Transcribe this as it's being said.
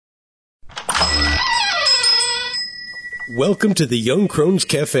Welcome to the Young Crones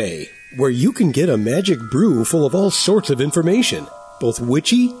Cafe, where you can get a magic brew full of all sorts of information, both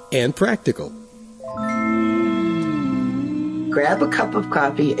witchy and practical. Grab a cup of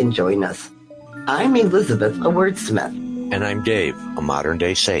coffee and join us. I'm Elizabeth, a wordsmith. And I'm Dave, a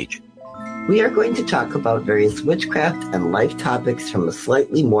modern-day sage. We are going to talk about various witchcraft and life topics from a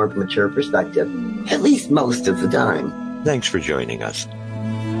slightly more mature perspective, at least most of the time. Thanks for joining us.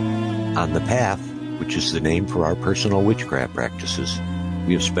 On the Path, which is the name for our personal witchcraft practices,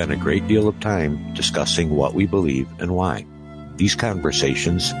 we have spent a great deal of time discussing what we believe and why. These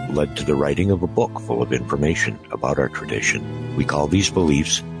conversations led to the writing of a book full of information about our tradition. We call these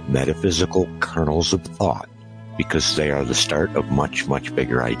beliefs metaphysical kernels of thought because they are the start of much, much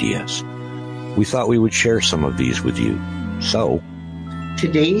bigger ideas. We thought we would share some of these with you. So,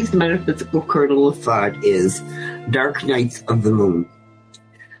 today's metaphysical kernel of thought is Dark Nights of the Moon.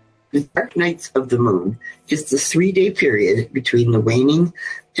 The Dark Nights of the Moon is the 3-day period between the waning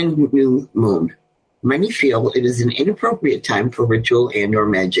and new moon. Many feel it is an inappropriate time for ritual and or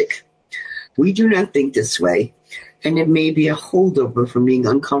magic. We do not think this way, and it may be a holdover from being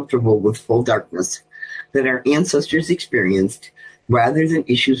uncomfortable with full darkness that our ancestors experienced rather than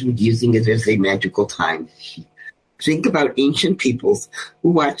issues with using it as a magical time. Think about ancient peoples who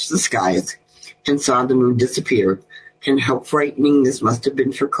watched the skies and saw the moon disappear, and how frightening this must have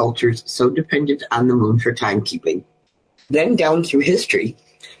been for cultures so dependent on the moon for timekeeping. Then down through history,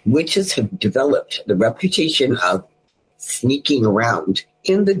 witches have developed the reputation of sneaking around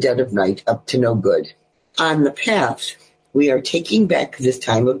in the dead of night up to no good. On the Path, we are taking back this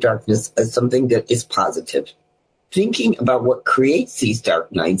time of darkness as something that is positive. Thinking about what creates these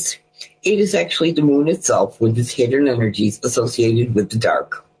dark nights, it is actually the moon itself with its hidden energies associated with the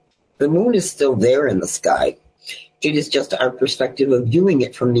dark. The moon is still there in the sky. It is just our perspective of viewing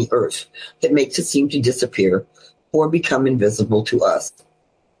it from the earth that makes it seem to disappear or become invisible to us.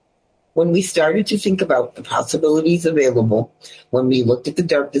 When we started to think about the possibilities available when we looked at the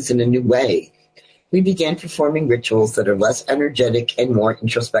darkness in a new way, we began performing rituals that are less energetic and more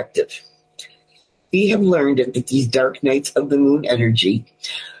introspective. We have learned that these dark nights of the moon energy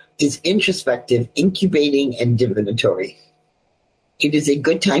is introspective, incubating, and divinatory. It is a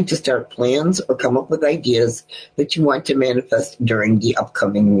good time to start plans or come up with ideas that you want to manifest during the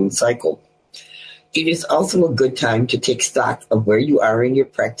upcoming moon cycle. It is also a good time to take stock of where you are in your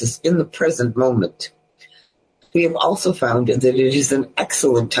practice in the present moment. We have also found that it is an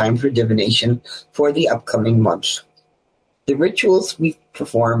excellent time for divination for the upcoming month. The rituals we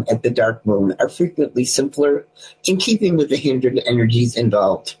perform at the dark moon are frequently simpler, in keeping with the hindered energies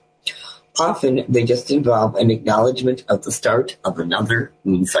involved. Often, they just involve an acknowledgement of the start of another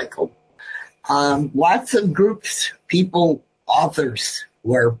moon cycle. Lots of groups, people, authors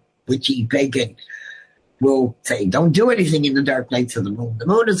who are witchy, pagan, will say, don't do anything in the dark nights of the moon. The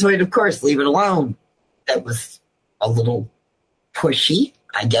moon is right, of course, leave it alone. That was a little pushy,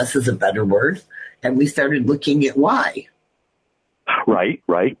 I guess is a better word. And we started looking at why. Right,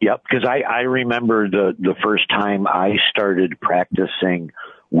 yep. Because I remember the first time I started practicing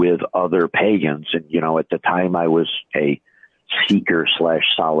with other pagans, and at the time I was a seeker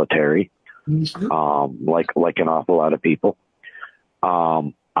 / solitary, like an awful lot of people.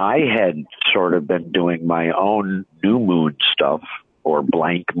 I had sort of been doing my own new moon stuff, or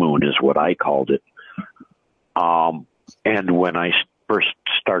blank moon is what I called it. And when I first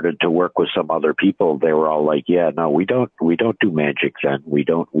started to work with some other people, they were all like, "Yeah, no, we don't do magic then. We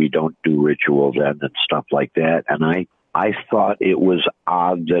don't do ritual then and stuff like that." And I thought it was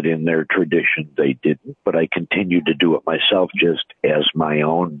odd that in their tradition they didn't, but I continued to do it myself just as my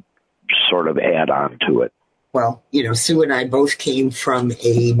own sort of add-on to it. Well, Sue and I both came from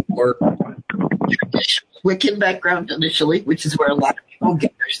a more Wiccan background initially, which is where a lot of people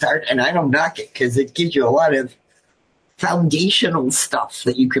get their start, and I don't knock it because it gives you a lot of foundational stuff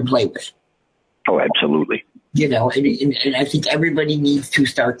that you can play with. Oh, absolutely. And I think everybody needs to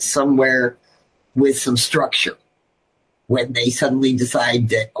start somewhere with some structure when they suddenly decide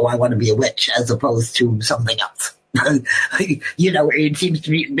that, I want to be a witch as opposed to something else. It seems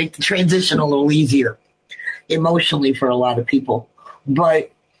to make the transition a little easier emotionally for a lot of people.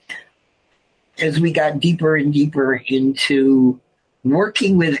 But as we got deeper and deeper into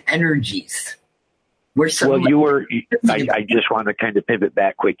working with energies, I just want to kind of pivot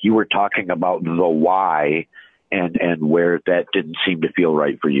back quick. You were talking about the why and where that didn't seem to feel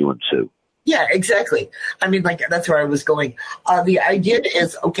right for you and Sue. Yeah, exactly. I mean, that's where I was going. The idea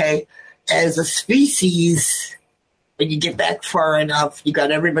is, okay, as a species, when you get back far enough, you got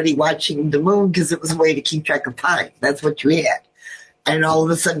everybody watching the moon because it was a way to keep track of time. That's what you had. And all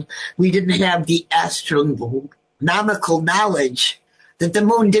of a sudden, we didn't have the astronomical knowledge that the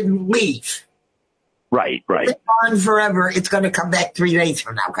moon didn't leave. Right. It's gone forever. It's going to come back 3 days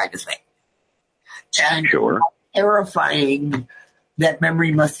from now, kind of thing. And Sure. how terrifying that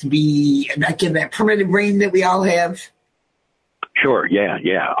memory must be, and that give that primitive brain that we all have. Sure. Yeah.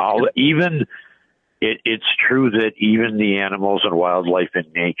 It's true that even the animals and wildlife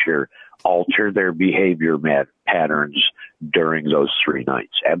in nature alter their behavior patterns during those 3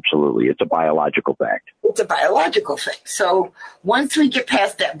 nights. Absolutely. It's a biological fact. It's a biological thing. So once we get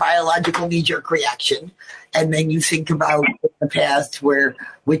past that biological knee-jerk reaction, and then you think about the past where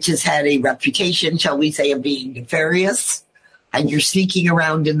witches had a reputation, shall we say, of being nefarious, and you're sneaking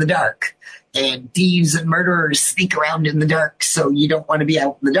around in the dark, and thieves and murderers sneak around in the dark, so you don't want to be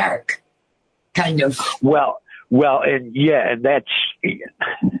out in the dark. Kind of. Well, and that's,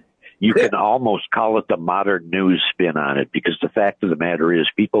 you can almost call it the modern news spin on it, because the fact of the matter is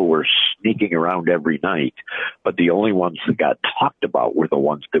people were sneaking around every night, but the only ones that got talked about were the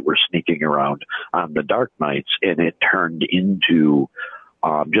ones that were sneaking around on the dark nights, and it turned into,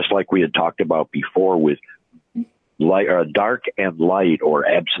 just like we had talked about before with light, or dark and light, or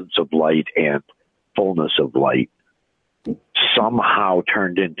absence of light and fullness of light, somehow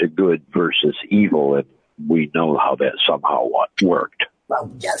turned into good versus evil, and we know how that somehow worked.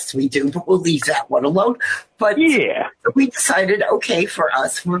 Well, yes, we do, but we'll leave that one alone. But yeah, we decided, okay, for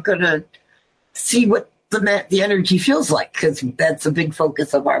us, we're going to see what the energy feels like, because that's a big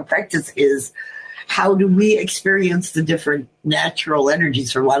focus of our practice is how do we experience the different natural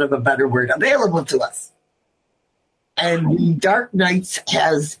energies, for want of a better word, available to us. And the Dark Nights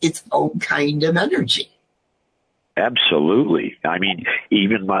has its own kind of energy. Absolutely. I mean,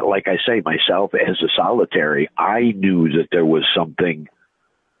 even like I say, myself as a solitary, I knew that there was something.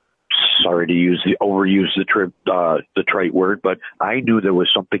 Sorry to overuse the trite word, but I knew there was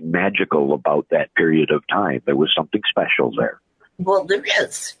something magical about that period of time. There was something special there. Well, there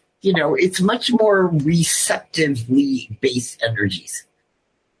is. It's much more receptively based energies.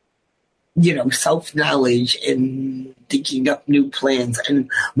 Self-knowledge and thinking up new plans. And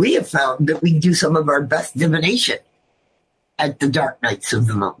we have found that we do some of our best divination at the dark nights of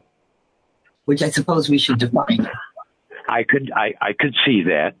the moon, which I suppose we should define. I could see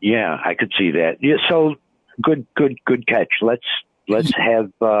that. Yeah, I could see that. Yeah, so good catch. Let's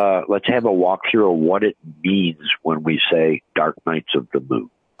have a walkthrough of what it means when we say dark nights of the moon.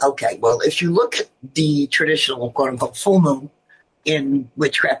 Okay, well, if you look at the traditional quote unquote full moon in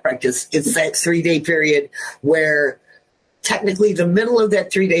witchcraft practice, it's that 3-day period where technically the middle of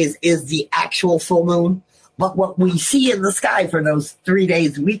that 3 days is the actual full moon, but what we see in the sky for those 3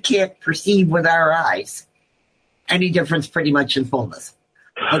 days, we can't perceive with our eyes any difference pretty much in fullness.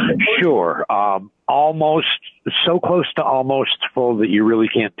 Sure. Almost so close to almost full that you really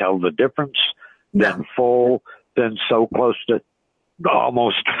can't tell the difference, then full, then so close to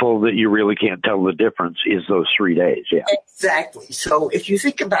almost full that you really can't tell the difference is those 3 days. Yeah, exactly. So if you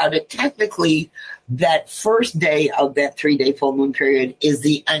think about it, technically that first day of that 3-day full moon period is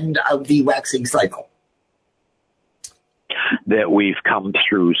the end of the waxing cycle that we've come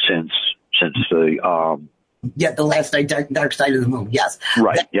through since the the last night, dark side of the moon. Yes,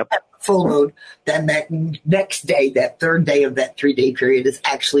 right. Yep. Full moon. Then that next day, that third day of that 3-day period, is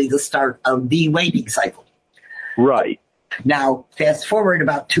actually the start of the waning cycle. Right. Now, fast forward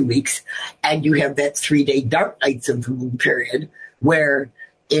about 2 weeks, and you have that 3-day dark nights of the moon period where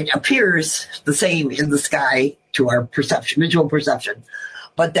it appears the same in the sky to our perception, visual perception.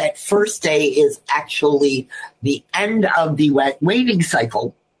 But that first day is actually the end of the waning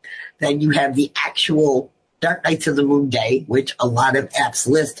cycle. Then you have the actual dark nights of the moon day, which a lot of apps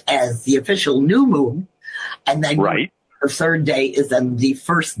list as the official new moon. And then right. The third day is then the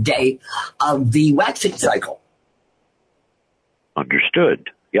first day of the waxing cycle. Understood.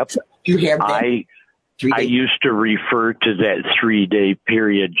 Yep. So you have that I used to refer to that 3-day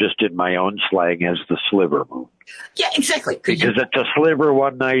period just in my own slang as the sliver moon. Yeah, exactly. Because it's a sliver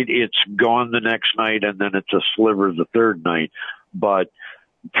one night, it's gone the next night, and then it's a sliver the third night. But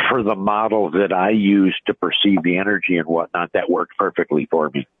for the model that I use to perceive the energy and whatnot, that worked perfectly for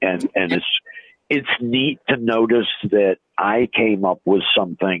me. And it's neat to notice that I came up with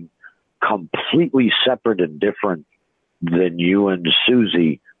something completely separate and different than you and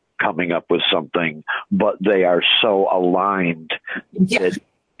Susie coming up with something, but they are so aligned that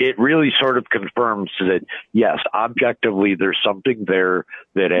it really sort of confirms that, yes, objectively there's something there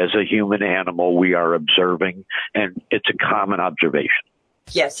that as a human animal we are observing, and it's a common observation.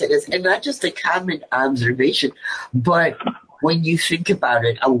 Yes, it is. And not just a common observation, but when you think about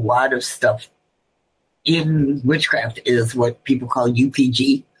it, a lot of stuff in witchcraft is what people call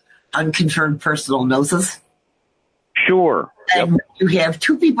UPG, unconfirmed personal gnosis. Sure. And you have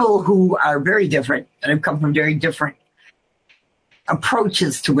two people who are very different and have come from very different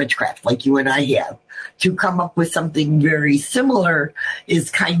approaches to witchcraft, like you and I have. To come up with something very similar is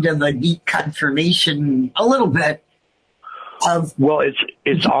kind of a neat confirmation, a little bit. Well,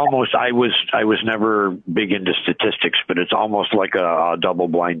 it's almost, I was never big into statistics, but it's almost like a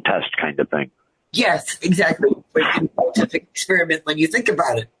double-blind test kind of thing. Yes, exactly. Like a scientific experiment when you think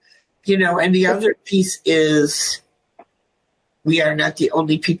about it. You know, and the other piece is we are not the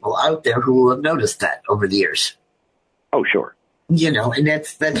only people out there who have noticed that over the years. Oh, sure. You know, and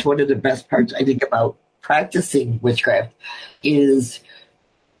that's one of the best parts I think about practicing witchcraft is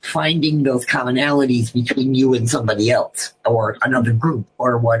finding those commonalities between you and somebody else or another group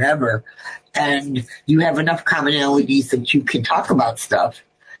or whatever. And you have enough commonalities that you can talk about stuff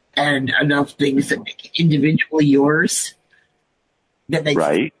and enough things that make it individually yours that makes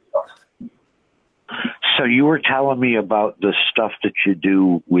right. So you were telling me about the stuff that you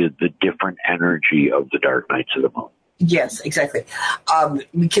do with the different energy of the Dark Nights of the Moon. Yes, exactly.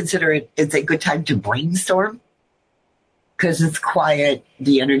 We consider it's a good time to brainstorm because it's quiet.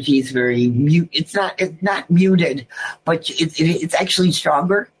 The energy is very mute. It's not muted, but it's actually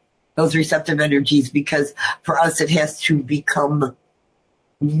stronger. Those receptive energies, because for us it has to become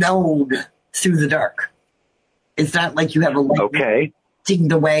known through the dark. It's not like you have a light. Okay.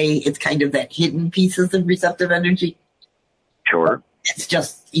 The way it's kind of that hidden pieces of receptive energy. Sure.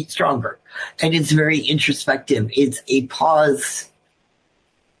 It's stronger. And it's very introspective. It's a pause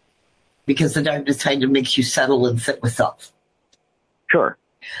because the darkness kind of makes you settle and sit with self. Sure.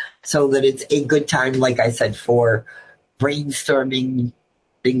 So that it's a good time, like I said, for brainstorming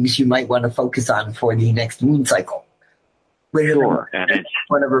things you might want to focus on for the next moon cycle. Sure. And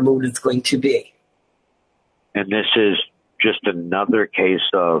whatever moon it's going to be. And this is just another case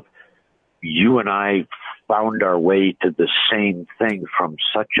of you and I found our way to the same thing from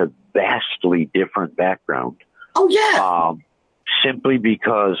such a vastly different background. Oh, yeah. Simply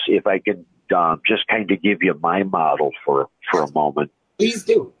because if I can just kind of give you my model for a moment. Please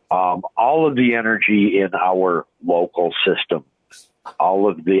do. All of the energy in our local system, all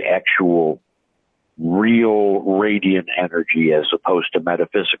of the actual real radiant energy as opposed to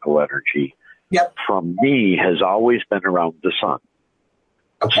metaphysical energy, yep, from me has always been around the sun.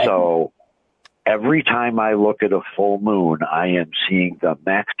 Okay. So every time I look at a full moon, I am seeing the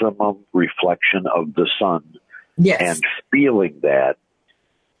maximum reflection of the sun, yes, and feeling that.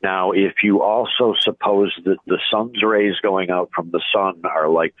 Now, if you also suppose that the sun's rays going out from the sun are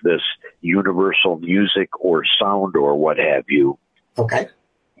like this universal music or sound or what have you, okay,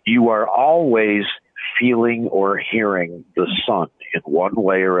 you are always feeling or hearing the sun in one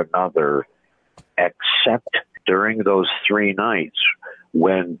way or another, except during those 3 nights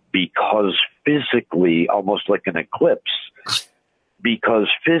when, because physically, almost like an eclipse, because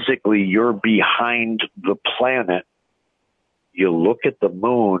physically you're behind the planet, you look at the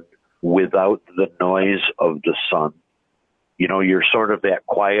moon without the noise of the sun. You know, you're sort of that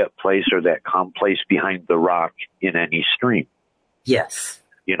quiet place or that calm place behind the rock in any stream. yes.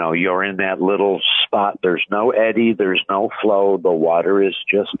 You know, you're in that little spot. There's no eddy. There's no flow. The water is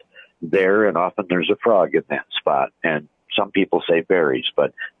just there, and often there's a frog in that spot. And some people say fairies,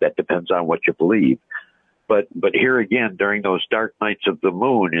 but that depends on what you believe. But here again, during those dark nights of the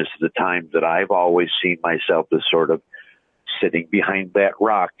moon is the time that I've always seen myself as sort of sitting behind that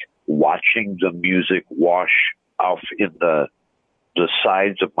rock, watching the music wash off in the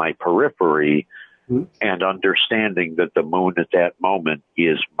sides of my periphery, and understanding that the moon at that moment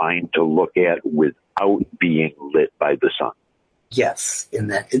is mine to look at without being lit by the sun. Yes,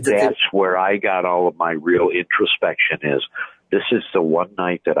 that's where I got all of my real introspection is. This is the one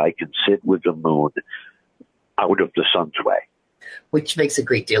night that I can sit with the moon out of the sun's way. Which makes a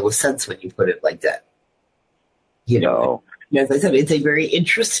great deal of sense when you put it like that. You know, as I said, it's a very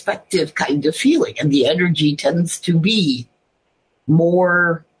introspective kind of feeling, and the energy tends to be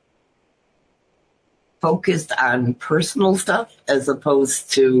more focused on personal stuff as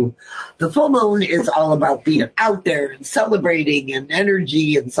opposed to the full moon is all about being out there and celebrating and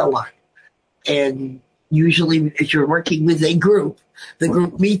energy and so on. And usually if you're working with a group, the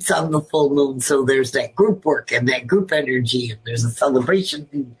group meets on the full moon. So there's that group work and that group energy and there's a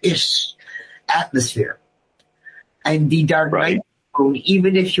celebration-ish atmosphere. And the dark night moon,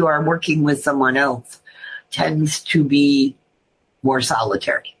 even if you are working with someone else, tends to be more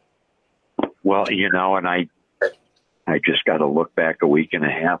solitary. Well, you know, and I just got to look back a week and a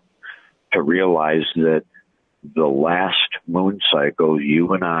half to realize that the last moon cycle,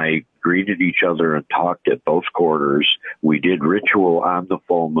 you and I greeted each other and talked at both quarters. We did ritual on the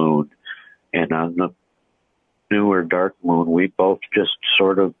full moon, and on the new or dark moon, we both just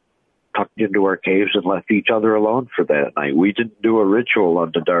sort of tucked into our caves and left each other alone for that night. We didn't do a ritual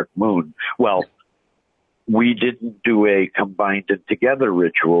on the dark moon. Well, we didn't do a combined and together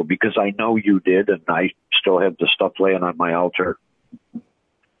ritual because I know you did, and I still have the stuff laying on my altar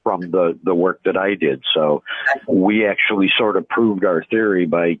from the work that I did. So we actually sort of proved our theory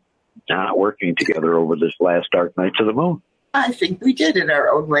by not working together over this last dark nights of the moon. I think we did in our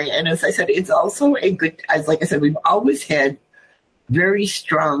own way. And as I said, it's also a good, as like I said, we've always had very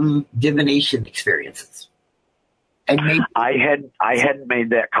strong divination experiences. And maybe I hadn't made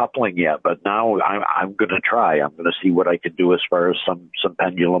that coupling yet, but now I'm going to try. I'm going to see what I can do as far as some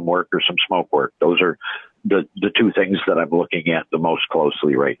pendulum work or some smoke work. Those are the two things that I'm looking at the most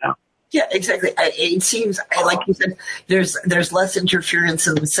closely right now. Yeah, exactly. It seems, like you said, there's less interference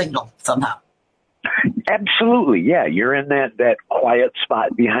in the signal somehow. Absolutely, yeah. You're in that quiet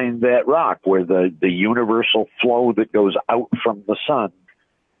spot behind that rock where the universal flow that goes out from the sun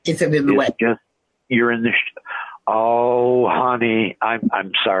isn't in the way. You're in the. Oh, honey,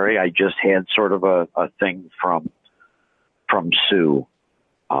 I'm sorry. I just had sort of a thing from Sue.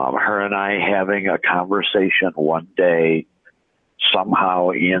 Her and I having a conversation one day.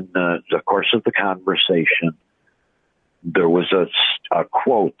 Somehow in the course of the conversation, there was a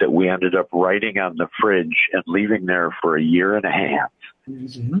quote that we ended up writing on the fridge and leaving there for a year and a half.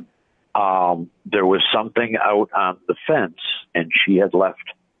 Mm-hmm. There was something out on the fence, and she had left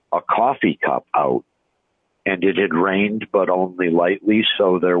a coffee cup out, and it had rained, but only lightly,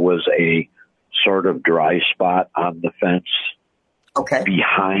 so there was a sort of dry spot on the fence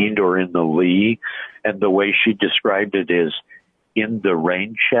behind or in the lee. And the way she described it is, in the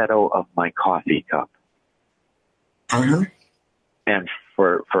rain shadow of my coffee cup. Uh-huh. And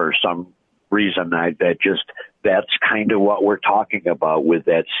for some reason, that's kind of what we're talking about with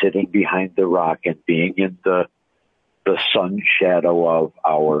that sitting behind the rock and being in the sun shadow of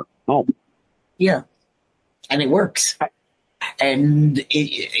our home. Yeah. And it works. And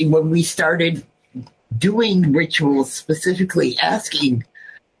when we started doing rituals, specifically asking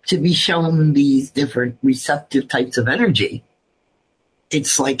to be shown these different receptive types of energy,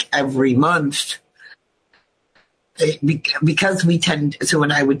 it's like every month, because Sue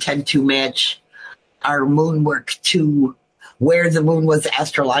and I would tend to match our moon work to where the moon was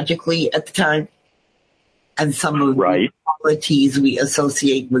astrologically at the time, and some of the qualities we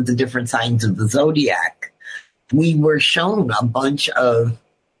associate with the different signs of the zodiac. We were shown a bunch of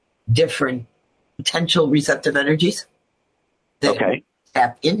different potential receptive energies that we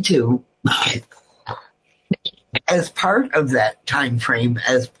tap into as part of that time frame,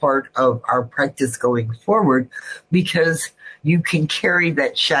 as part of our practice going forward, because you can carry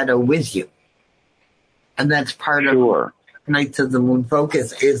that shadow with you. And that's part of Nights of the Moon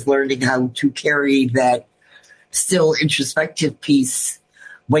focus, is learning how to carry that still introspective piece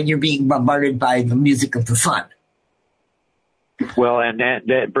when you're being bombarded by the music of the sun. Well, and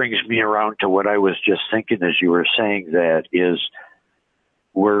that brings me around to what I was just thinking as you were saying that is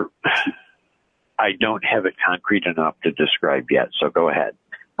I don't have it concrete enough to describe yet, so go ahead.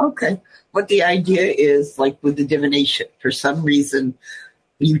 Okay. But the idea is, like with the divination, for some reason,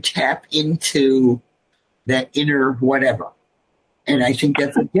 you tap into that inner whatever. And I think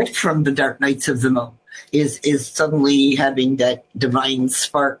that's a gift from the Dark Nights of the Moon, is suddenly having that divine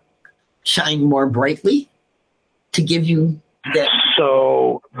spark shine more brightly to give you that.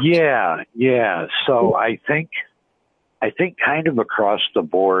 So, yeah. So I think kind of across the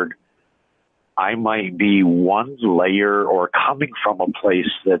board, I might be one layer, or coming from a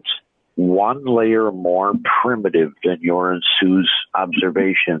place that's one layer more primitive than your and Sue's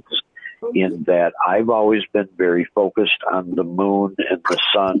observations, in that I've always been very focused on the moon and the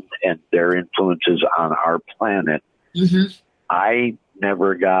sun and their influences on our planet. Mm-hmm. I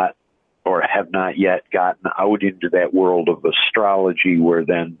never got, or have not yet gotten out into that world of astrology, where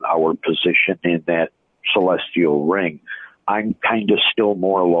then our position in that celestial ring. I'm kind of still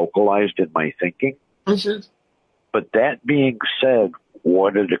more localized in my thinking. Mm-hmm. But that being said,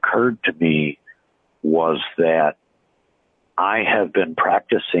 what had occurred to me was that I have been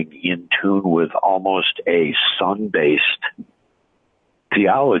practicing in tune with almost a sun-based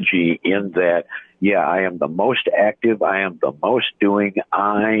theology, in that, I am the most active, I am the most doing,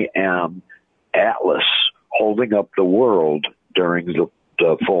 I am Atlas holding up the world during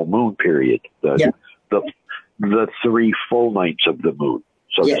the full moon period, the 3 full nights of the moon,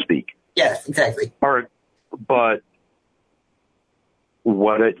 so to speak. Yes, exactly. But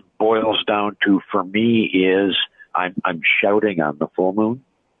what it boils down to for me is I'm shouting on the full moon,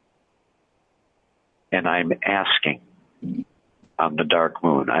 and I'm asking on the dark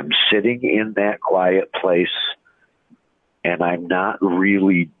moon. I'm sitting in that quiet place and I'm not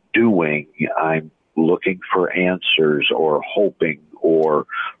really doing. I'm looking for answers or hoping or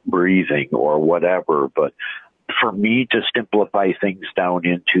breathing or whatever. But for me to simplify things down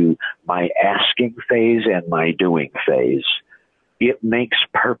into my asking phase and my doing phase, it makes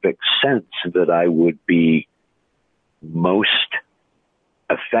perfect sense that I would be most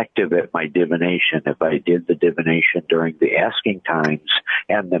effective at my divination if I did the divination during the asking times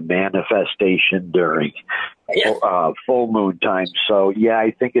and the manifestation during full moon time. So, yeah,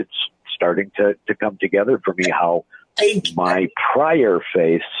 I think it's starting to come together for me how my prior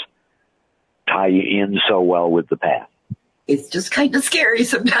faiths tie in so well with the path. It's just kind of scary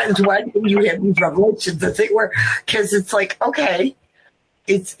sometimes when you have these revelations that they were, because it's like, okay,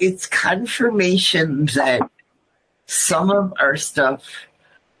 it's confirmation that some of our stuff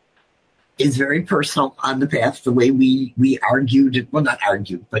is very personal on the path, the way we argued, well, not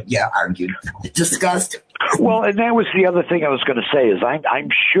argued, but yeah, argued, discussed. Well, and that was the other thing I was going to say is I'm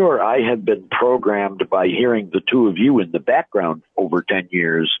sure I have been programmed by hearing the two of you in the background over 10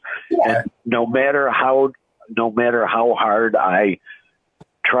 years. Yeah. And no matter how hard I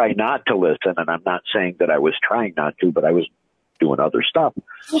try not to listen, and I'm not saying that I was trying not to, but I was doing other stuff,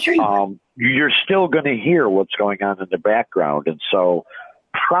 you're still going to hear what's going on in the background. And so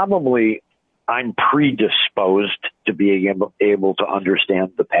probably I'm predisposed to being able to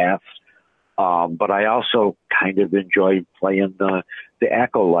understand the paths. But I also kind of enjoy playing the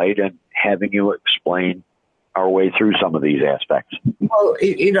acolyte and having you explain our way through some of these aspects. Well,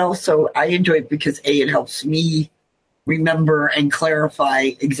 so I enjoy it because it helps me remember and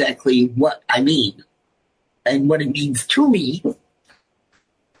clarify exactly what I mean and what it means to me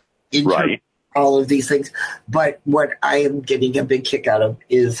in right. all of these things. But what I am getting a big kick out of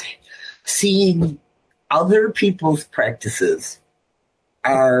is seeing other people's practices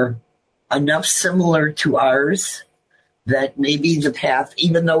are enough similar to ours that maybe the path,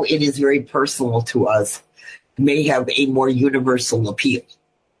 even though it is very personal to us, may have a more universal appeal.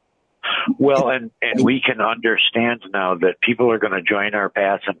 Well, and we can understand now that people are going to join our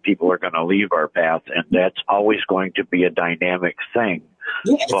path and people are going to leave our path, and that's always going to be a dynamic thing.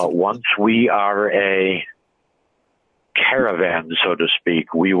 Yes. But once we are a caravan, so to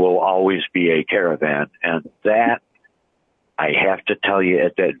speak, we will always be a caravan. And that, I have to tell you,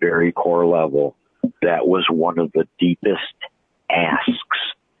 at that very core level, that was one of the deepest asks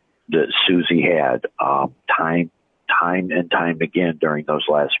that Susie had. Time and time again during those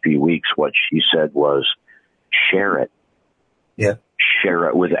last few weeks, what she said was, share it. Yeah. Share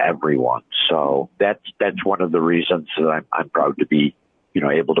it with everyone. So that's one of the reasons that I'm proud to be,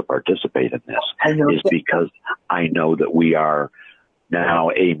 able to participate in this, is because I know that we are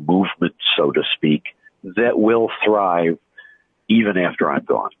now a movement, so to speak, that will thrive even after I'm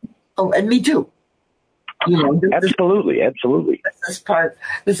gone. Oh, and me too. Absolutely.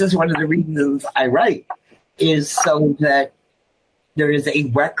 This is one of the reasons I write, is so that there is a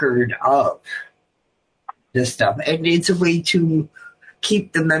record of this stuff. And it's a way to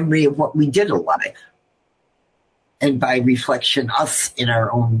keep the memory of what we did alive. And by reflection, us in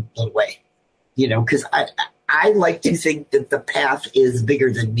our own little way. Because I like to think that the path is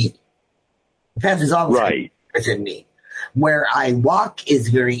bigger than me. The path is always bigger than me. Where I walk is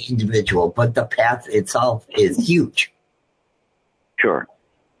very individual, but the path itself is huge. Sure.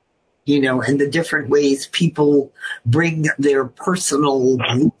 And the different ways people bring their personal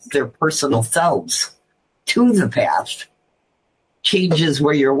selves to the path changes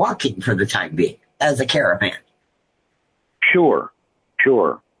where you're walking for the time being as a caravan. Sure.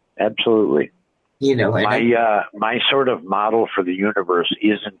 Absolutely. My sort of model for the universe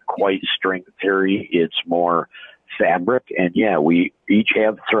isn't quite string theory. It's more fabric. And we each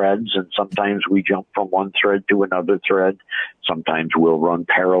have threads, and sometimes we jump from one thread to another thread. Sometimes we'll run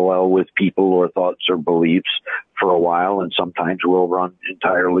parallel with people or thoughts or beliefs for a while, and sometimes we'll run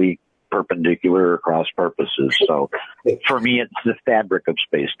entirely perpendicular across purposes. So for me, it's the fabric of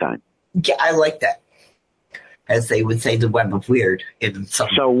space-time. Yeah, I like that. As they would say, the web of weird.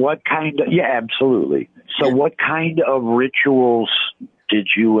 So what kind of, absolutely. So what kind of rituals did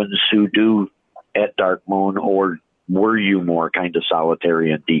you and Sue do at Dark Moon, or were you more kind of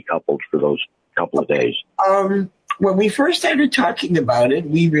solitary and decoupled for those couple of days? When we first started talking about it,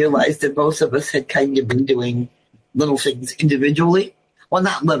 we realized that both of us had kind of been doing little things individually. Well,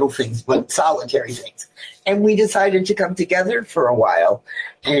 not little things, but solitary things. And we decided to come together for a while.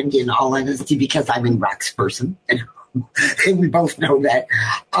 And in all honesty, because I'm a rocks person, and we both know that,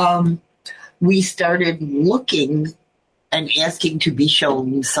 we started looking and asking to be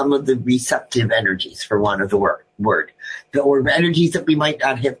shown some of the receptive energies, for want of the word, or energies that we might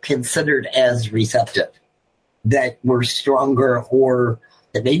not have considered as receptive. that were stronger or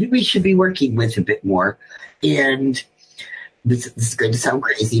that maybe we should be working with a bit more. And this is going to sound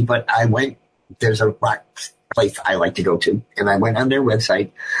crazy, but there's a rock place I like to go to, and I went on their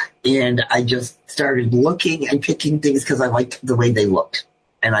website and I just started looking and picking things because I liked the way they looked.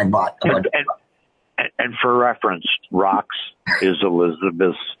 And I bought a bunch. And for reference, rocks is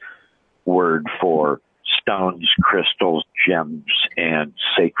Elizabeth's word for stones, crystals, gems, and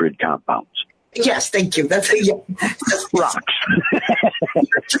sacred compounds. Yes, thank you. That's rocks.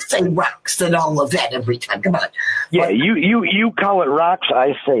 Just say rocks and all of that every time. Come on. Yeah, you call it rocks.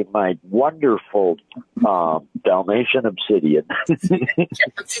 I say my wonderful Dalmatian obsidian.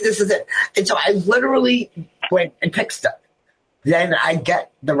 See, this is it. And so I literally went and picked stuff. Then I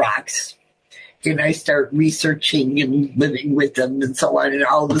get the rocks, and I start researching and living with them and so on. And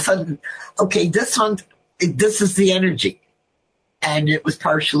all of a sudden, okay, this is the energy. And it was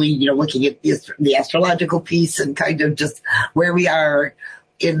partially, looking at the astrological piece and kind of just where we are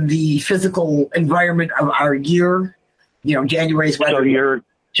in the physical environment of our year. January's weather. So you're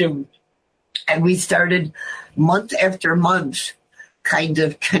June. And we started month after month kind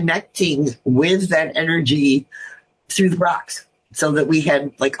of connecting with that energy through the rocks. So that we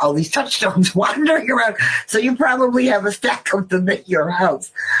had like all these touchstones wandering around. So you probably have a stack of them at your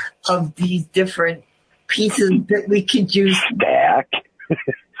house of these different pieces that we could use. Stack.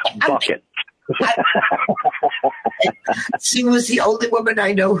 Bucket. She was the only woman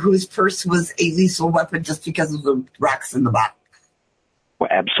I know whose purse was a lethal weapon just because of the rocks in the bottom. Well,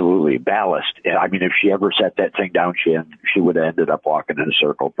 absolutely. Ballast. I mean, if she ever set that thing down, she would have ended up walking in a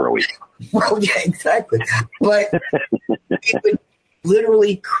circle for a week. Well, yeah, exactly. But it would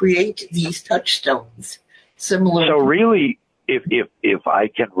literally create these touchstones. Similar. So really, if I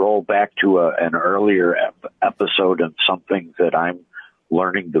can roll back to an earlier episode and something that I'm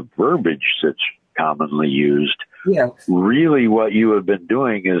learning the verbiage that's commonly used, yeah. Really what you have been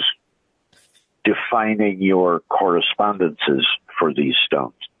doing is defining your correspondences for these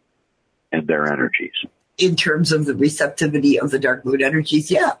stones and their energies. In terms of the receptivity of the dark moon energies,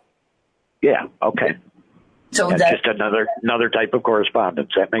 yeah. Yeah, okay. So that's just another type of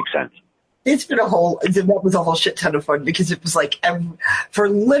correspondence. That makes sense. It's been that was a whole shit ton of fun because it was like for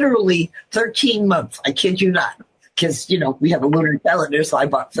literally 13 months. I kid you not. Because, we have a lunar calendar, so I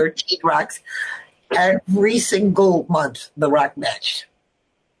bought 13 rocks. Every single month, the rock matched.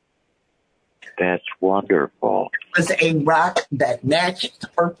 That's wonderful. It was a rock that matched the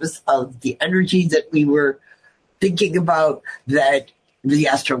purpose of the energy that we were thinking about, that the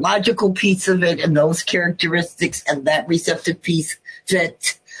astrological piece of it and those characteristics and that receptive piece,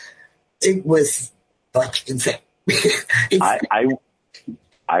 that it was like insane.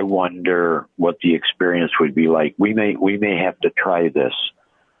 I wonder what the experience would be like. We may have to try this.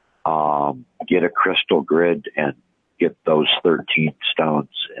 Get a crystal grid and get those 13 stones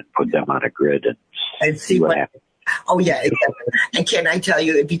and put them on a grid and see what happens. Oh, yeah, exactly. And can I tell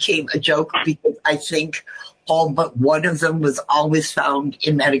you, it became a joke because I think all but one of them was always found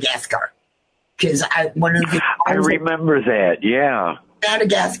in Madagascar. Because I remember that, yeah.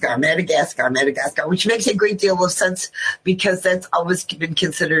 Madagascar, which makes a great deal of sense because that's always been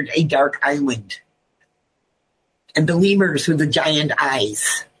considered a dark island. And the lemurs with the giant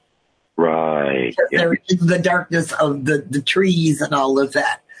eyes. Right. They're in the darkness of the trees and all of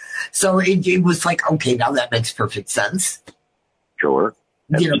that. So it was like, okay, now that makes perfect sense. Sure.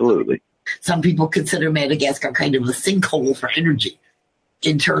 Absolutely. Some people consider Madagascar kind of a sinkhole for energy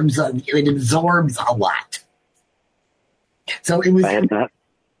in terms of it absorbs a lot. So it was. I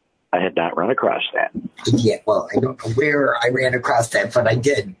had not run across that. Yeah, well, I don't know where I ran across that, but I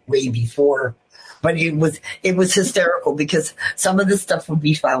did way before. But it was hysterical because some of the stuff would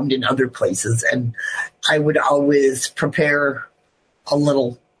be found in other places, and I would always prepare a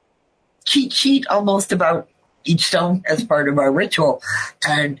little cheat sheet almost about each stone as part of our ritual.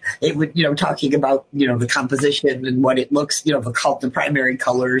 And it would, talking about, the composition and what it looks, the primary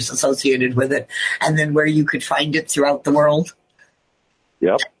colors associated with it, and then where you could find it throughout the world.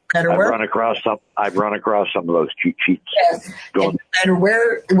 Yep. I've run across some of those cheat sheets. Yes. No matter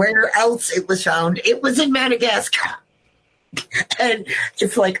where else it was found, it was in Madagascar. And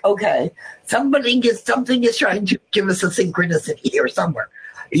it's like, okay, something is trying to give us a synchronicity here somewhere.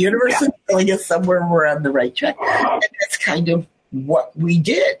 The universe is telling us somewhere we're on the right track. And that's kind of what we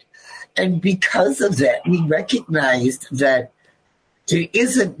did. And because of that, we recognized that it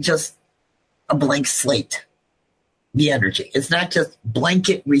isn't just a blank slate, the energy. It's not just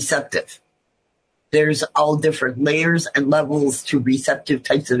blanket receptive. There's all different layers and levels to receptive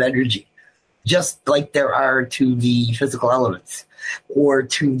types of energy. just like there are to the physical elements or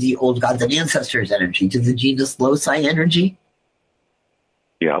to the old gods and ancestors energy, to the genus loci energy.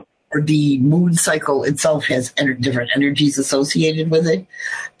 Yeah. Or the moon cycle itself has different energies associated with it.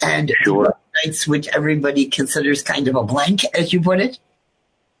 And sure. the nights, which everybody considers kind of a blank, as you put it,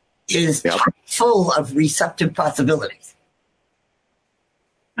 is full of receptive possibilities.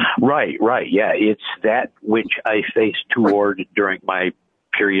 Right. Yeah. It's that which I faced toward during my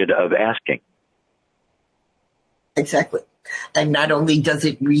period of asking. Exactly. And not only does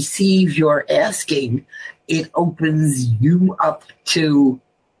it receive your asking, it opens you up to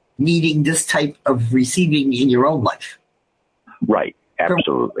needing this type of receiving in your own life. Right.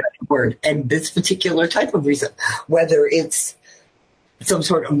 Absolutely. Word. And this particular type of reason, whether it's some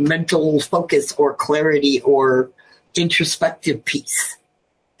sort of mental focus or clarity or introspective piece,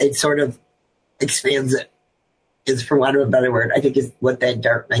 it sort of expands it. Is, for want of a better word, I think is what that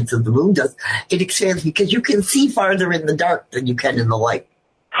Dark Nights of the Moon does. It expands because you can see farther in the dark than you can in the light.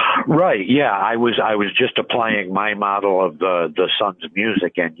 Right. Yeah. I was just applying my model of the sun's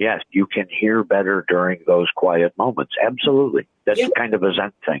music, and yes, you can hear better during those quiet moments. Absolutely. That's kind of a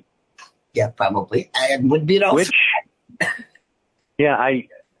Zen thing. Yeah, probably. And would be also. Which, yeah,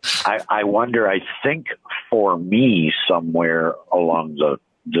 I wonder, I think for me somewhere along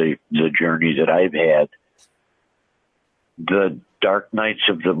the journey that I've had, the Dark Nights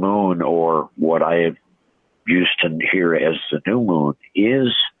of the Moon, or what I have used to hear as the new moon,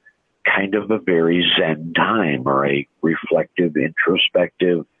 is kind of a very Zen time, or a reflective,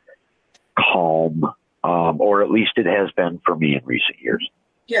 introspective, calm, or at least it has been for me in recent years.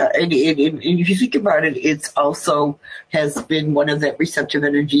 Yeah, and if you think about it, it's also has been one of that receptive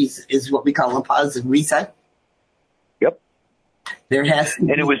energies is what we call a pause and reset. Yep. There has to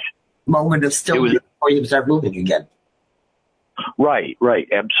be a moment of stillness before you start moving again. Right,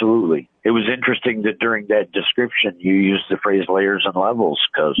 absolutely. It was interesting that during that description you used the phrase layers and levels,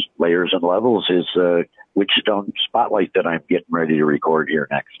 because layers and levels is Witchstone Spotlight that I'm getting ready to record here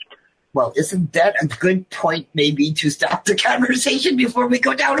next. Well, isn't that a good point maybe to stop the conversation before we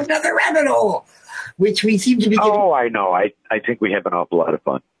go down another rabbit hole, which we seem to be getting... Oh, I know. I think we have an awful lot of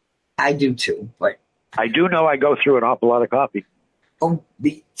fun. I do too, but... I do know I go through an awful lot of coffee. Oh,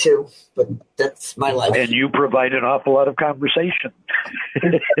 me too, but that's my life. And you provide an awful lot of conversation.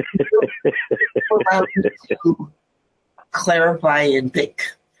 To clarify and think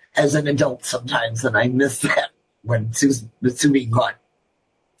as an adult sometimes, and I miss that when Sue being gone.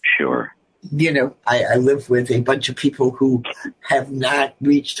 Sure. You know, I live with a bunch of people who have not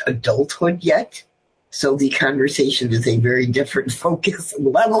reached adulthood yet, so the conversation is a very different focus and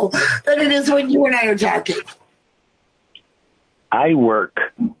level than it is when you and I are talking. I work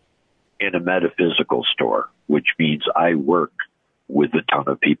in a metaphysical store, which means I work with a ton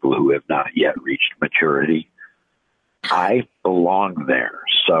of people who have not yet reached maturity. I belong there.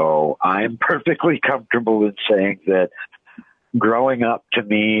 So I'm perfectly comfortable in saying that growing up to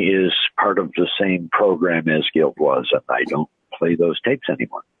me is part of the same program as Guild was, and I don't play those tapes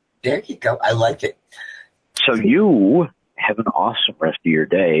anymore. There you go. I like it. So you have an awesome rest of your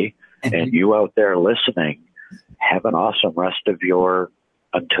day, and you out there listening, have an awesome rest of your,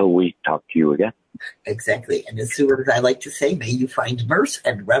 until we talk to you again. Exactly. And as soon as I like to say, may you find verse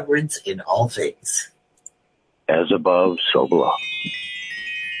and reverence in all things. As above, so below.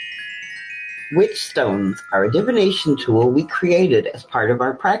 Witchstones are a divination tool we created as part of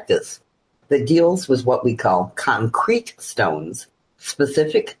our practice that deals with what we call concrete stones,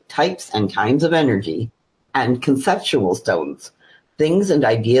 specific types and kinds of energy, and conceptual stones, things and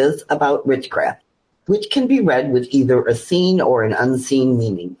ideas about witchcraft, which can be read with either a seen or an unseen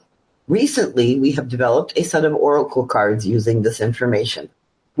meaning. Recently, we have developed a set of oracle cards using this information.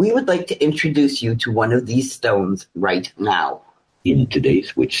 We would like to introduce you to one of these stones right now. In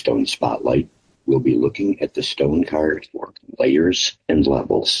today's Witchstone Spotlight, we'll be looking at the stone card for layers and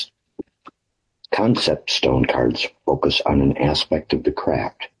levels. Concept stone cards focus on an aspect of the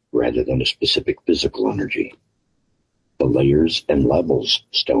craft rather than a specific physical energy. The layers and levels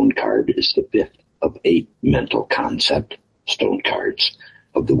stone card is the fifth of 8 mental concept stone cards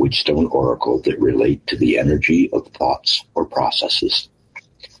of the Witchstone Oracle that relate to the energy of thoughts or processes.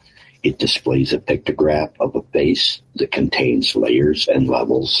 It displays a pictograph of a face that contains layers and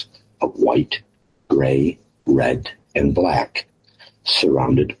levels of white, gray, red, and black,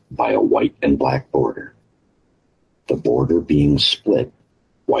 surrounded by a white and black border. The border being split,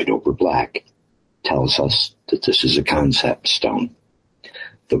 white over black, tells us that this is a concept stone.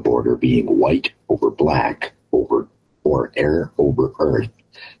 The border being white over black or air over earth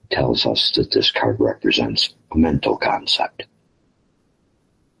tells us that this card represents a mental concept.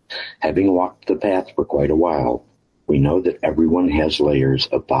 Having walked the path for quite a while, we know that everyone has layers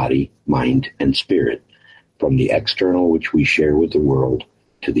of body, mind, and spirit, from the external which we share with the world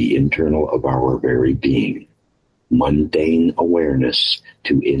to the internal of our very being, mundane awareness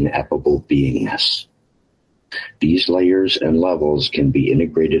to ineffable beingness. These layers and levels can be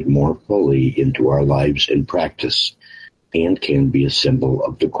integrated more fully into our lives and practice, and can be a symbol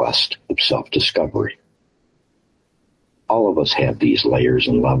of the quest of self-discovery. All of us have these layers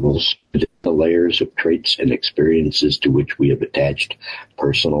and levels, the layers of traits and experiences to which we have attached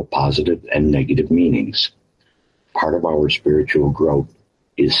personal positive and negative meanings. Part of our spiritual growth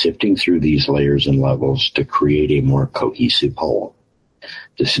is sifting through these layers and levels to create a more cohesive whole.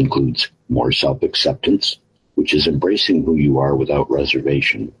 This includes more self-acceptance, which is embracing who you are without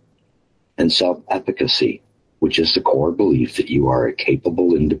reservation, and self-efficacy, which is the core belief that you are a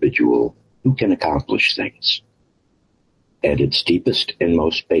capable individual who can accomplish things. At its deepest and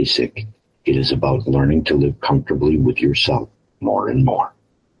most basic, it is about learning to live comfortably with yourself more and more.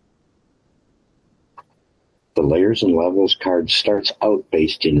 The layers and levels card starts out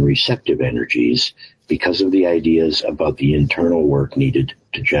based in receptive energies because of the ideas about the internal work needed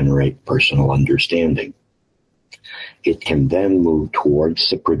to generate personal understanding. It can then move towards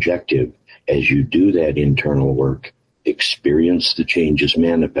the projective as you do that internal work, experience the changes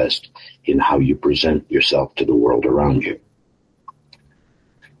manifest in how you present yourself to the world around you.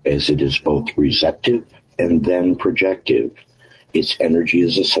 As it is both receptive and then projective, its energy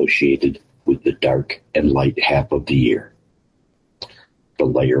is associated with the dark and light half of the year. The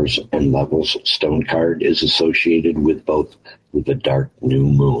layers and levels stone card is associated with both the dark new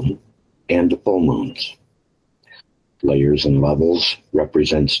moon and the full moons. Layers and levels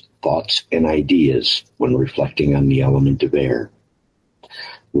represents thoughts and ideas when reflecting on the element of air.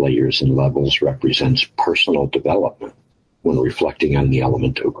 Layers and levels represents personal development when reflecting on the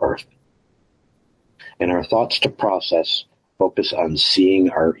element of earth. And our thoughts to process focus on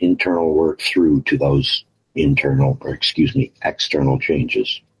seeing our internal work through to those external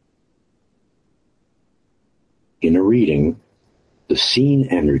changes. In a reading, the scene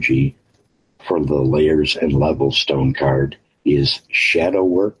energy for the layers and levels stone card is shadow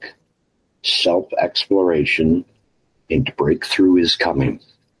work, self-exploration, and breakthrough is coming.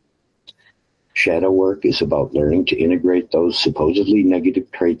 Shadow work is about learning to integrate those supposedly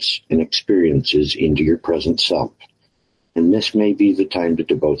negative traits and experiences into your present self, and this may be the time to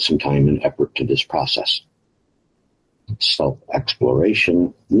devote some time and effort to this process.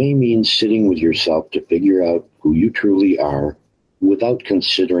 Self-exploration may mean sitting with yourself to figure out who you truly are without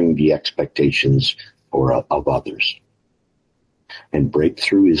considering the expectations of others. And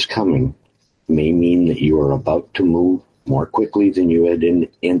breakthrough is coming may mean that you are about to move more quickly than you had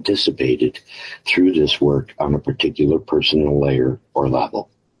anticipated through this work on a particular personal layer or level.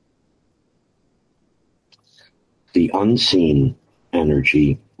 The unseen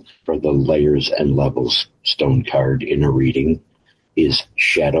energy for the layers and levels stone card in a reading is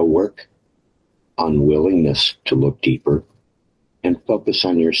shadow work, unwillingness to look deeper, and focus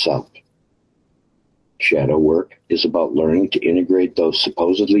on yourself. Shadow work is about learning to integrate those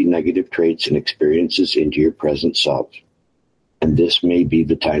supposedly negative traits and experiences into your present self. And this may be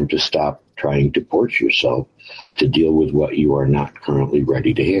the time to stop trying to force yourself to deal with what you are not currently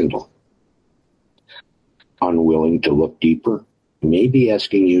ready to handle. Unwilling to look deeper may be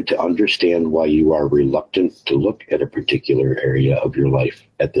asking you to understand why you are reluctant to look at a particular area of your life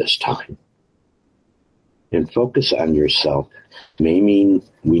at this time. And focus on yourself may mean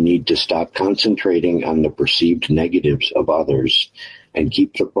we need to stop concentrating on the perceived negatives of others and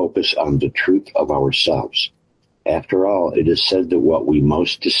keep the focus on the truth of ourselves. After all, it is said that what we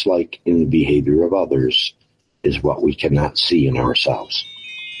most dislike in the behavior of others is what we cannot see in ourselves.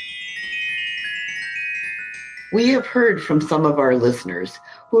 We have heard from some of our listeners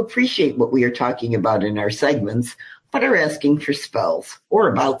who appreciate what we are talking about in our segments, but are asking for spells or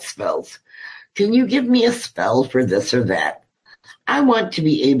about spells. Can you give me a spell for this or that? I want to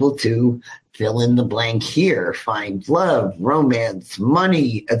be able to fill in the blank here, find love, romance,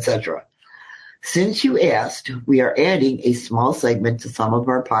 money, etc. Since you asked, we are adding a small segment to some of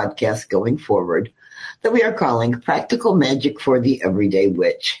our podcasts going forward that we are calling Practical Magic for the Everyday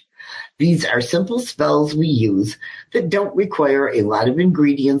Witch. These are simple spells we use that don't require a lot of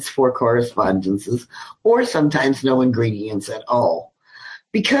ingredients for correspondences, or sometimes no ingredients at all.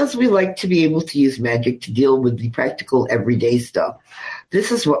 Because we like to be able to use magic to deal with the practical everyday stuff,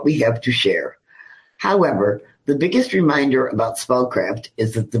 this is what we have to share. However, the biggest reminder about spellcraft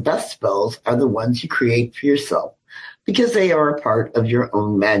is that the best spells are the ones you create for yourself, because they are a part of your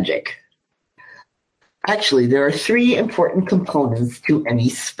own magic. Actually, there are 3 important components to any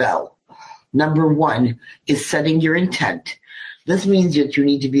spell. Number 1 is setting your intent. This means that you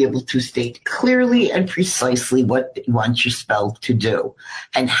need to be able to state clearly and precisely what you want your spell to do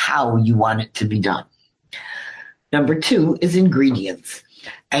and how you want it to be done. Number 2 is ingredients.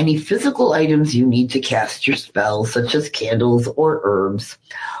 Any physical items you need to cast your spell, such as candles or herbs,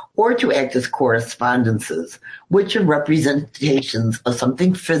 or to act as correspondences, which are representations of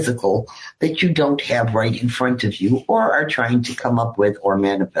something physical that you don't have right in front of you or are trying to come up with or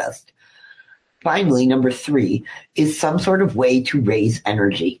manifest. Finally, number 3 is some sort of way to raise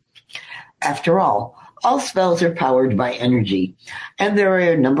energy. After all spells are powered by energy, and there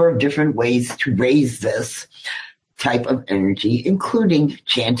are a number of different ways to raise this type of energy, including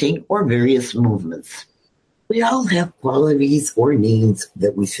chanting or various movements. We all have qualities or needs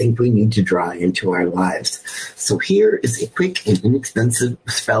that we think we need to draw into our lives. So here is a quick and inexpensive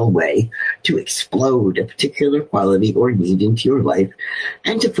spell way to explode a particular quality or need into your life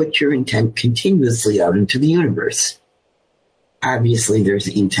and to put your intent continuously out into the universe. Obviously, there's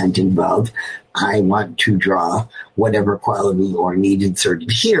intent involved. I want to draw whatever quality or need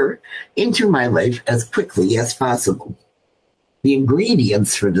inserted here into my life as quickly as possible. The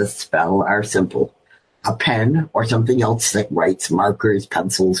ingredients for this spell are simple. A pen or something else that writes, markers,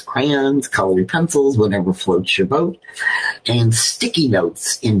 pencils, crayons, colored pencils, whatever floats your boat, and sticky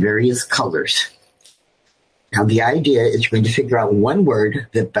notes in various colors. Now, the idea is you're going to figure out one word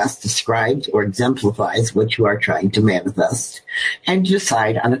that best describes or exemplifies what you are trying to manifest and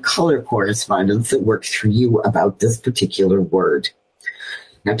decide on a color correspondence that works for you about this particular word.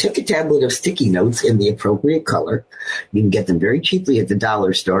 Now, take a tablet of sticky notes in the appropriate color. You can get them very cheaply at the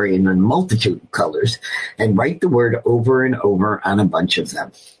dollar store in a multitude of colors, and write the word over and over on a bunch of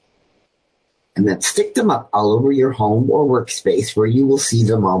them. And then stick them up all over your home or workspace where you will see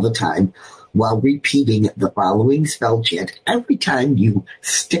them all the time while repeating the following spell chant every time you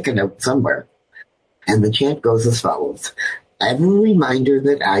stick a note somewhere. And the chant goes as follows. Every reminder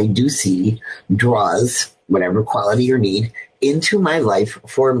that I do see draws whatever quality or need into my life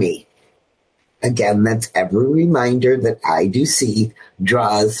for me. Again, that's every reminder that I do see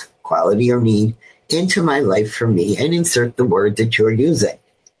draws quality or need into my life for me, and insert the word that you're using.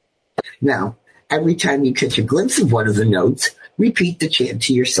 Now, every time you catch a glimpse of one of the notes, repeat the chant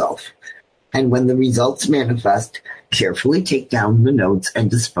to yourself. And when the results manifest, carefully take down the notes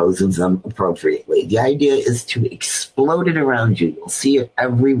and dispose of them appropriately. The idea is to explode it around you. You'll see it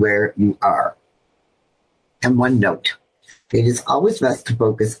everywhere you are. And one note. It is always best to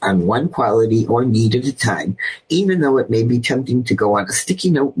focus on one quality or need at a time, even though it may be tempting to go on a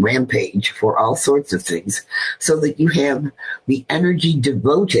sticky note rampage for all sorts of things, so that you have the energy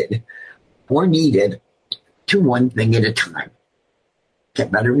devoted or needed to one thing at a time. Get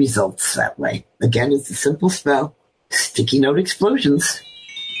better results that way. Again, it's a simple spell. Sticky note explosions.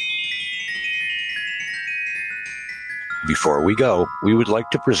 Before we go, we would like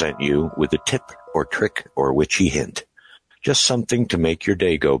to present you with a tip or trick or witchy hint. Just something to make your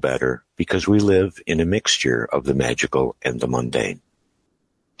day go better, because we live in a mixture of the magical and the mundane.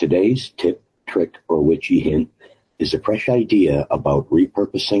 Today's tip, trick, or witchy hint is a fresh idea about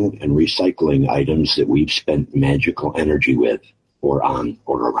repurposing and recycling items that we've spent magical energy with, or on,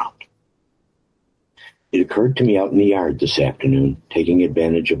 or around. It occurred to me out in the yard this afternoon, taking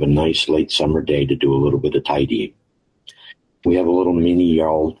advantage of a nice late summer day to do a little bit of tidying. We have a little mini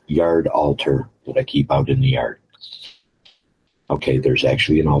yard altar that I keep out in the yard. Okay, there's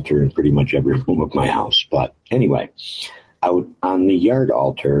actually an altar in pretty much every room of my house. But anyway, out on the yard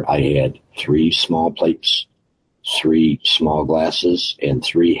altar, I had 3 small plates, 3 small glasses, and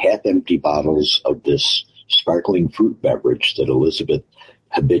 3 half-empty bottles of this sparkling fruit beverage that Elizabeth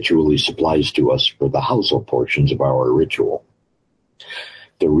habitually supplies to us for the household portions of our ritual.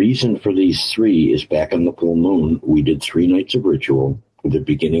 The reason for these 3 is back on the full moon, we did 3 nights of ritual for the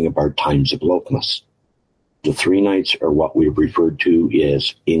beginning of our times of Lothmas. The 3 nights are what we've referred to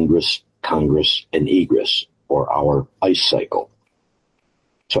as Ingress, Congress, and Egress, or our ice cycle.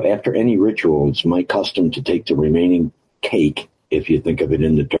 So after any ritual, it's my custom to take the remaining cake, if you think of it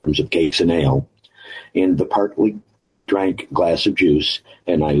in the terms of cakes and ale, and the partly drank glass of juice,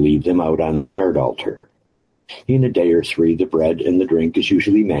 and I leave them out on the yard altar. In a day or 3, the bread and the drink is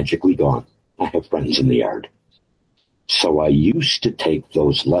usually magically gone. I have friends in the yard. So I used to take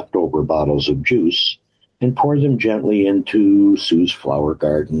those leftover bottles of juice and pour them gently into Sue's flower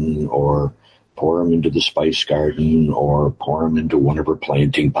garden, or pour them into the spice garden, or pour them into one of her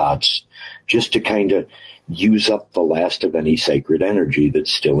planting pots, just to kind of use up the last of any sacred energy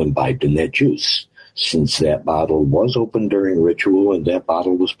that's still imbibed in that juice, since that bottle was opened during ritual and that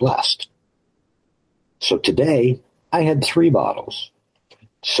bottle was blessed. So today, I had 3 bottles.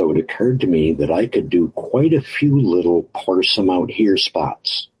 So it occurred to me that I could do quite a few little pour some out here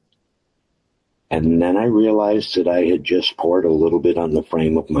spots. And then I realized that I had just poured a little bit on the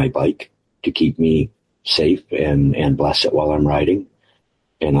frame of my bike to keep me safe and bless it while I'm riding.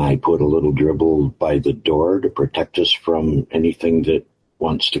 And I put a little dribble by the door to protect us from anything that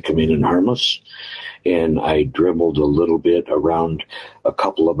wants to come in and harm us. And I dribbled a little bit around a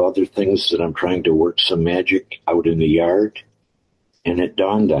couple of other things that I'm trying to work some magic out in the yard. And it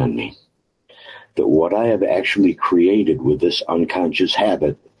dawned on me that what I have actually created with this unconscious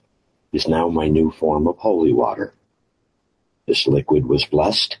habit is now my new form of holy water. This liquid was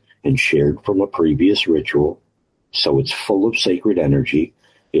blessed and shared from a previous ritual, so it's full of sacred energy.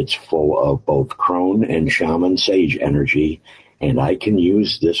 It's full of both crone and shaman sage energy, and I can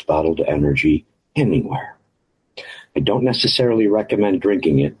use this bottled energy anywhere. I don't necessarily recommend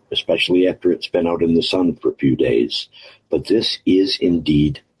drinking it, especially after it's been out in the sun for a few days, but this is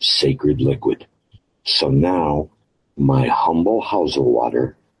indeed sacred liquid. So now, my humble Housel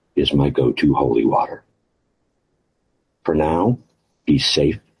water is my go-to holy water. For now, be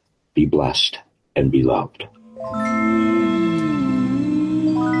safe, be blessed, and be loved.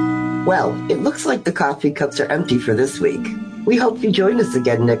 Well, it looks like the coffee cups are empty for this week. We hope you join us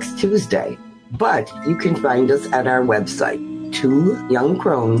again next Tuesday. But you can find us at our website,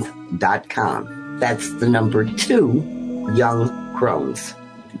 2youngcrones.com. That's the number 2, Young Crones.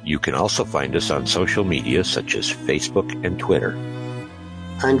 You can also find us on social media such as Facebook and Twitter.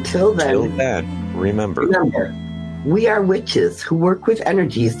 Until then, remember, we are witches who work with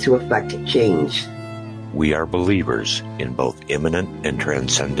energies to effect change. We are believers in both immanent and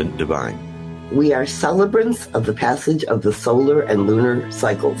transcendent divine. We are celebrants of the passage of the solar and lunar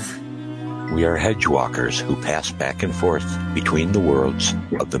cycles. We are hedge walkers who pass back and forth between the worlds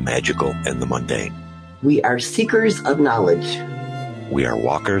of the magical and the mundane. We are seekers of knowledge. We are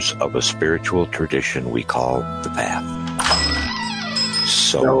walkers of a spiritual tradition we call the Path.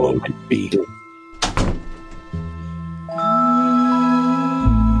 So let it be.